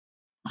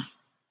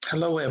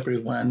Hello,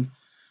 everyone.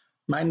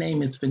 My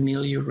name is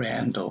Vanelia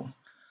Randall.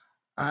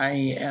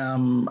 I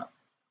am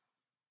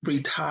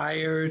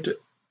retired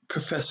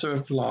professor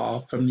of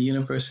law from the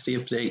University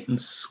of Dayton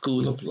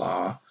School of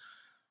Law.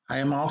 I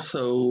am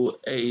also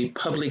a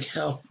public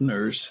health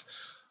nurse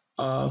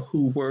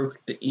who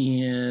worked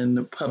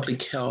in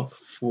public health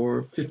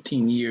for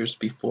 15 years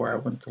before I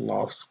went to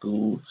law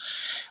school.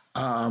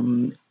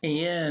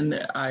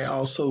 And I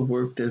also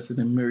worked as an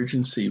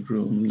emergency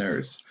room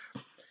nurse.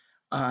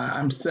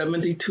 I'm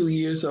 72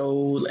 years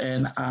old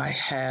and I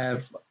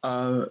have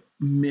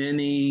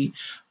many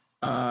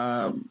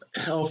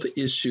health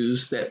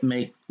issues that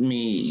make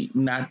me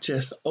not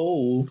just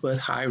old, but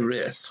high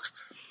risk.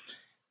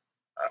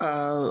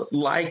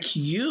 Like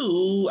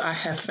you, I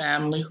have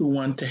family who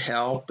want to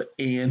help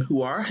and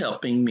who are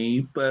helping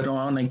me, but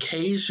on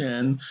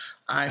occasion,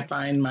 I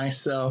find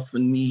myself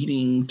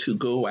needing to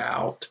go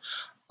out.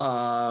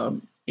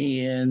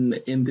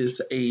 In this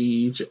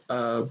age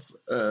of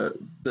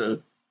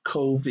the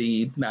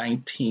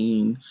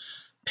COVID-19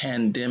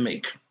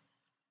 pandemic.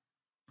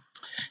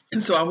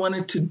 And so I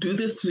wanted to do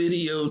this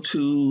video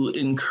to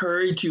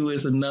encourage you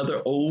as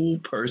another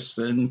old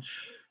person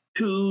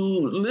to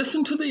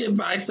listen to the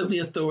advice of the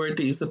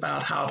authorities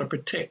about how to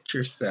protect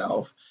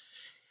yourself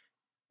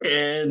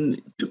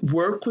and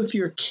work with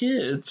your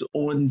kids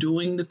on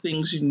doing the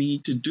things you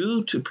need to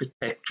do to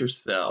protect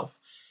yourself.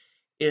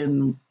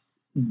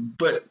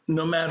 But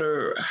no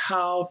matter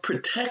how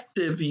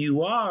protective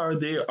you are,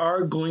 there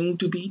are going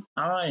to be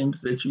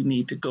times that you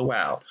need to go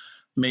out.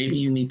 Maybe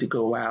you need to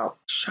go out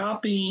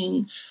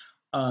shopping.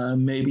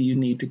 Maybe you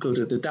need to go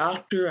to the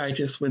doctor. I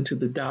just went to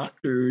the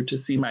doctor to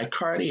see my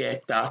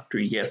cardiac doctor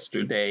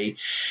yesterday,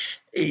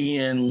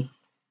 and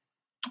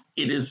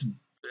it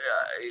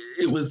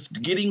was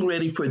getting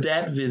ready for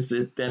that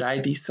visit that I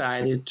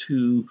decided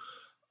to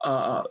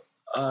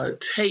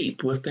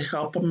tape with the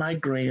help of my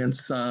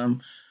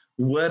grandson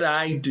what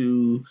I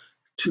do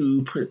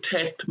to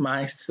protect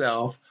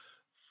myself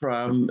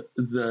from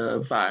the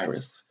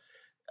virus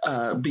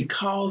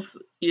because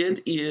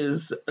it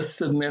is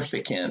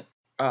significant.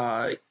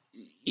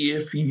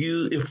 If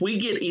we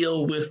get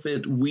ill with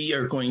it,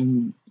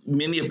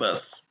 many of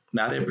us,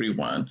 not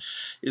everyone,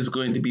 is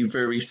going to be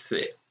very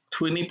sick.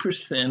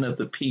 20% of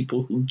the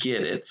people who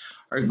get it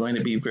are going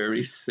to be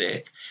very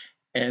sick.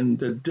 And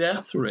the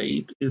death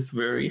rate is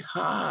very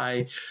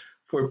high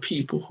for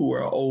people who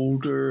are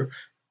older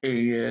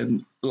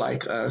and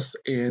like us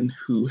and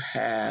who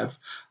have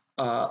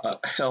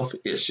health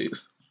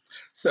issues.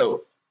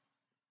 So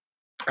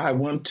I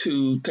want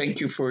to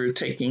thank you for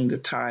taking the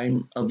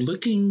time of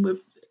looking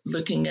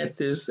at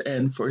this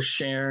and for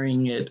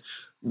sharing it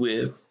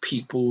with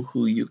people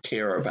who you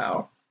care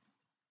about.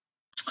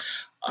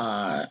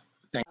 I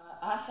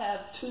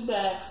have two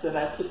bags that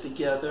I put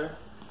together.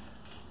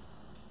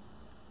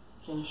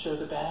 Can you show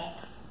the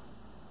bags?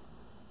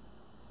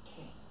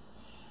 Okay.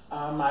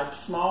 My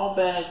small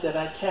bag that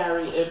I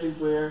carry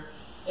everywhere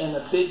and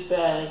a big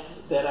bag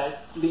that I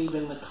leave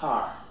in the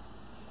car.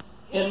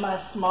 In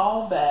my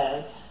small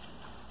bag,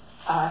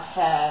 I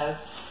have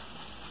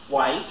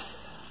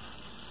wipes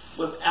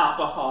with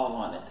alcohol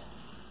on it.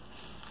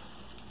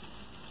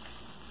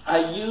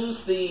 I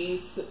use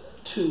these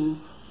to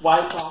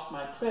wipe off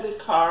my credit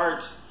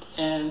cards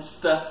and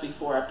stuff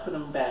before I put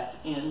them back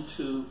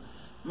into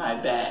my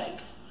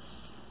bag.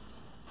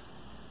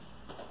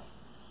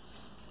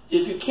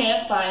 If you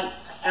can't find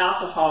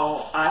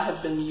alcohol, I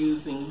have been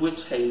using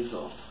witch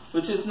hazel,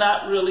 which is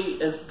not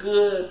really as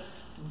good,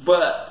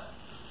 but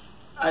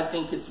I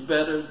think it's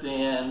better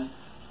than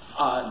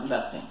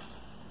nothing.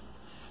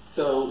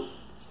 So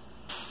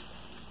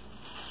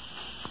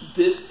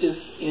this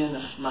is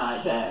in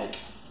my bag.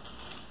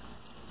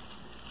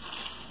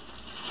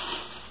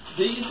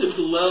 These are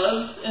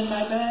gloves in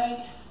my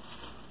bag,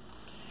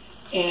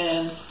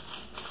 and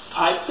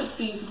I put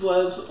these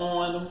gloves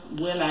on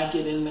when I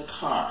get in the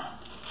car.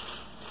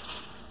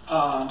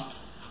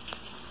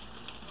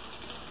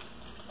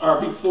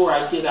 Or before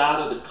I get out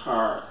of the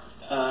car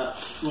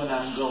when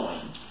I'm going.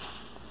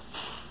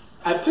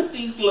 I put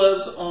these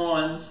gloves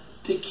on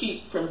to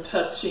keep from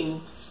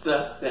touching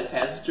stuff that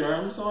has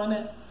germs on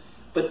it,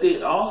 but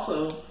it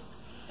also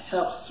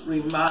helps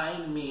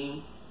remind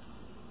me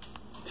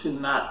to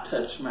not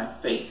touch my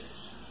face.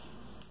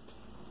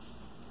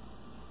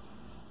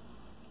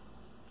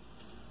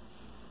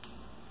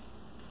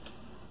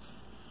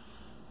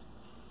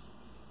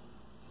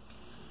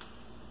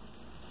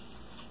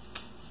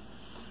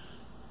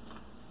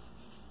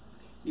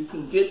 You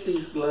can get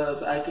these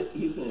gloves.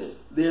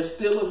 They're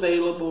still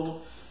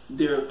available.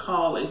 They're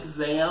called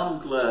exam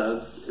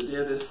gloves.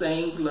 They're the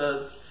same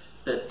gloves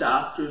that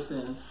doctors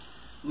and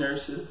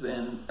nurses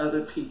and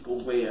other people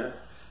wear.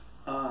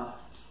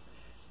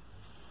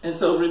 And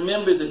so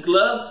remember, the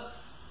gloves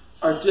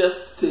are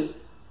just to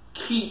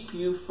keep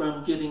you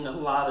from getting a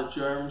lot of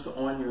germs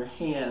on your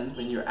hands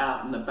when you're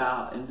out and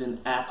about and then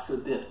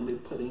accidentally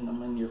putting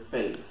them in your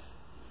face.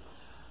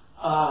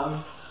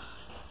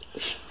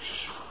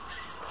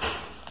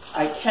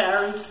 I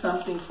carry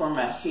something for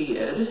my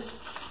head,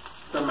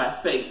 for my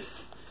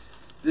face.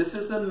 This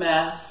is a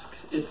mask.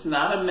 It's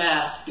not a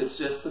mask, it's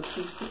just a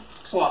piece of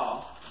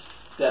cloth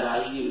that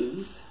I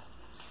use.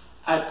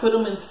 I put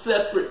them in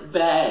separate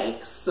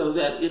bags so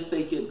that if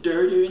they get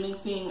dirty or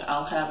anything,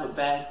 I'll have a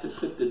bag to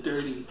put the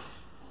dirty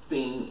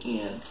thing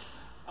in.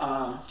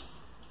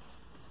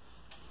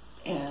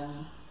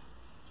 And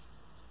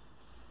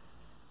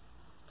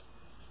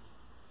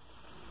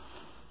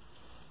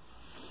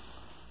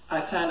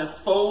I kind of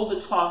fold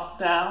the cloth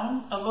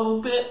down a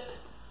little bit.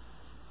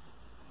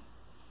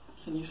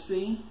 Can you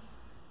see?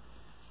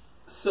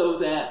 So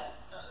that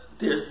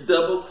there's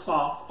double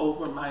cloth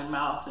over my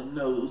mouth and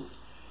nose.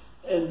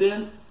 And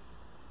then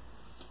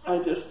I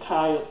just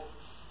tie it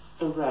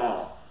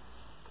around.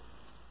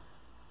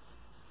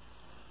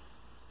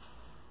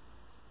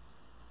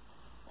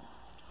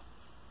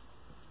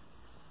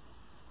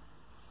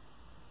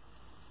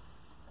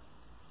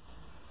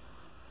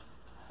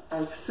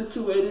 I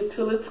situate it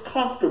till it's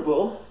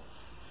comfortable,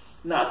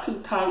 not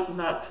too tight,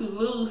 not too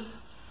loose.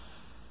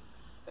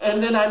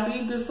 And then I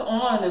leave this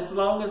on as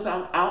long as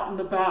I'm out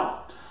and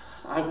about.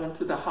 I went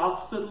to the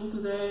hospital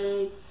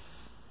today,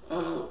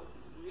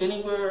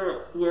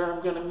 anywhere where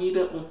I'm going to meet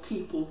up with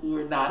people who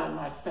are not in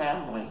my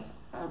family,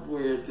 I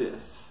wear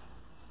this.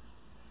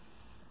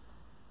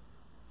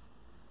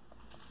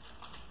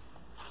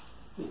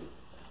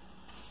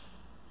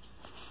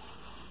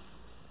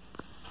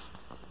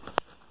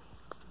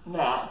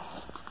 Now,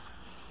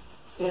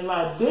 in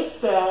my big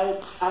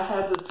bag, I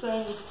have the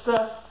same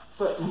stuff,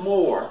 but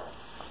more.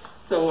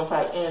 So if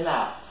I end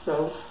out,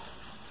 so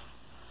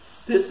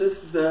this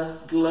is the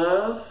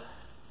gloves,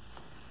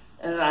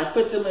 and I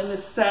put them in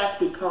the sack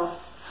because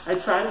I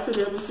try to put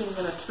everything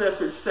in a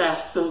separate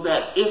sack so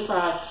that if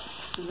I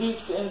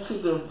reach into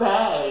the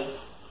bag,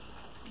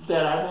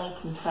 that I won't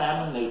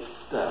contaminate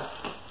stuff.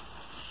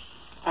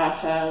 I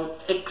have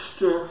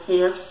extra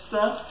hair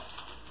stuff,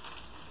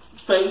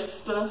 face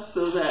stuff,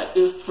 so that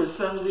if for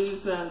some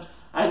reason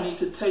I need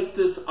to take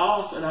this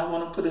off and I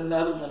want to put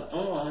another one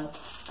on,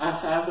 I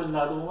have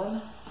another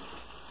one.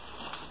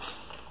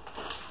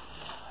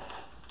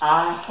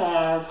 I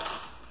have,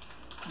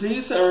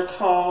 these are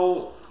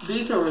adult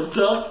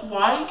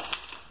wipes,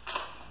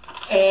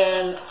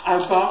 and I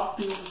bought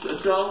these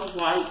adult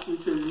wipes,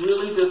 which are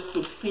really just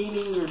for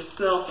cleaning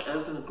yourself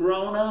as a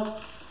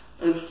grown-up,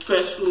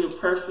 especially a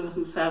person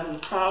who's having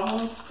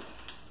problems.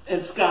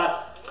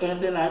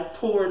 And then I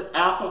poured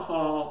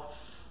alcohol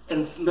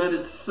and let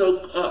it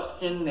soak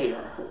up in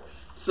there.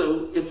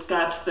 So it's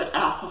got the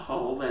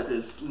alcohol that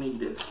is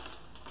needed.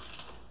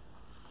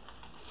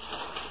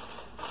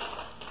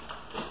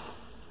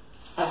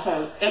 I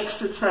have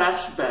extra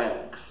trash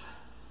bags.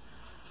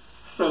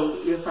 So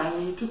if I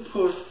need to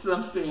put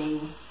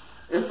something,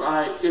 if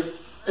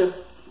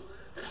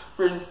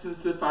for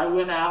instance, if I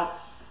went out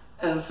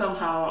and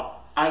somehow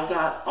I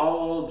got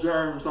all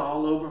germs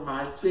all over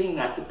my thing,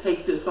 I could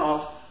take this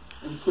off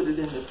and put it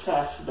in the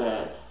trash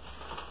bag.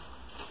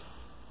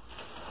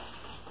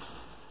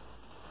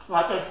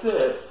 Like I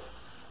said,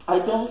 I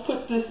don't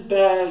put this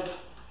bag,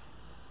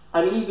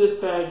 I leave this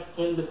bag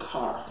in the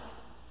car.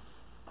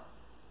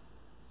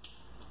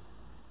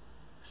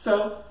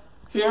 So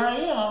here I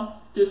am,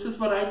 this is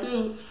what I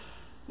do.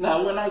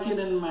 Now when I get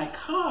in my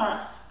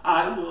car,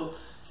 I will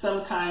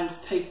sometimes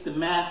take the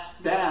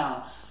mask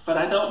down, but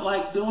I don't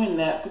like doing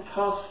that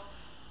because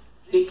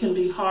it can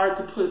be hard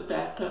to put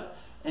back up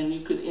and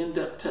you could end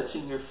up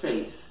touching your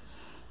face.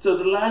 So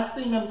the last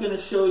thing I'm going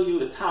to show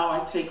you is how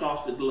I take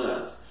off the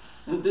gloves.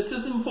 And this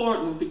is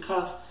important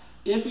because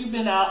if you've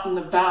been out and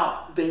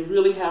about, they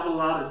really have a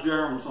lot of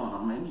germs on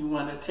them and you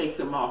want to take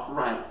them off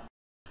right.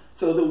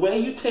 So the way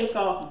you take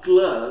off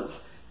gloves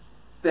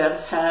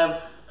that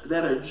are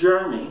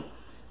germy,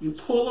 you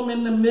pull them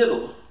in the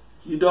middle.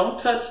 You don't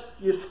touch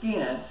your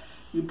skin.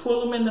 You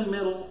pull them in the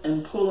middle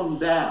and pull them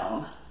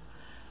down.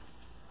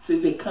 See,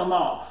 they come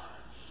off.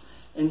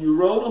 And you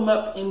roll them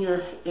up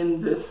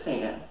in this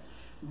hand.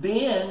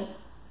 Then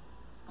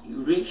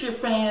you reach your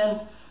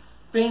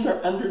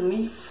finger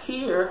underneath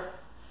here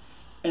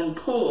and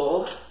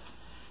pull,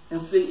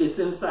 and see, it's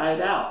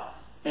inside out.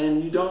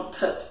 And you don't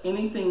touch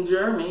anything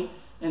germy,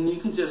 and you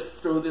can just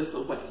throw this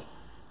away.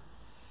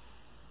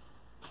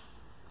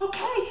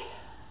 Okay.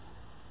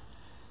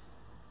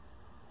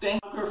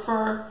 Thank you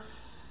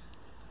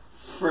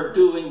for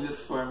doing this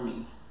for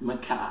me,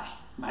 Makai,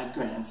 my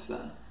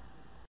grandson.